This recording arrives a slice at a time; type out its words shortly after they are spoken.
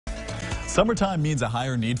Summertime means a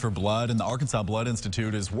higher need for blood, and the Arkansas Blood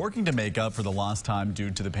Institute is working to make up for the lost time due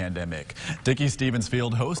to the pandemic. Dickey Stevens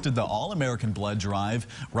Field hosted the All-American Blood Drive.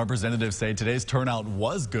 Representatives say today's turnout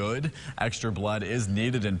was good. Extra blood is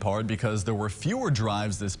needed in part because there were fewer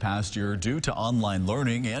drives this past year due to online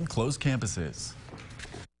learning and closed campuses.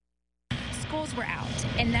 Schools were out,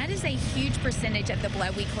 and that is a huge percentage of the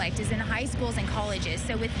blood we collect is in high schools and colleges.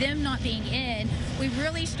 So with them not being in, we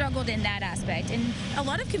really struggled in that aspect. And a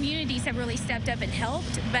lot of communities have really stepped up and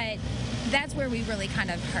helped, but that's where we really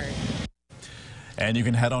kind of hurt. And you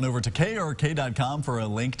can head on over to KARK.com for a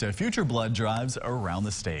link to future blood drives around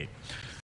the state.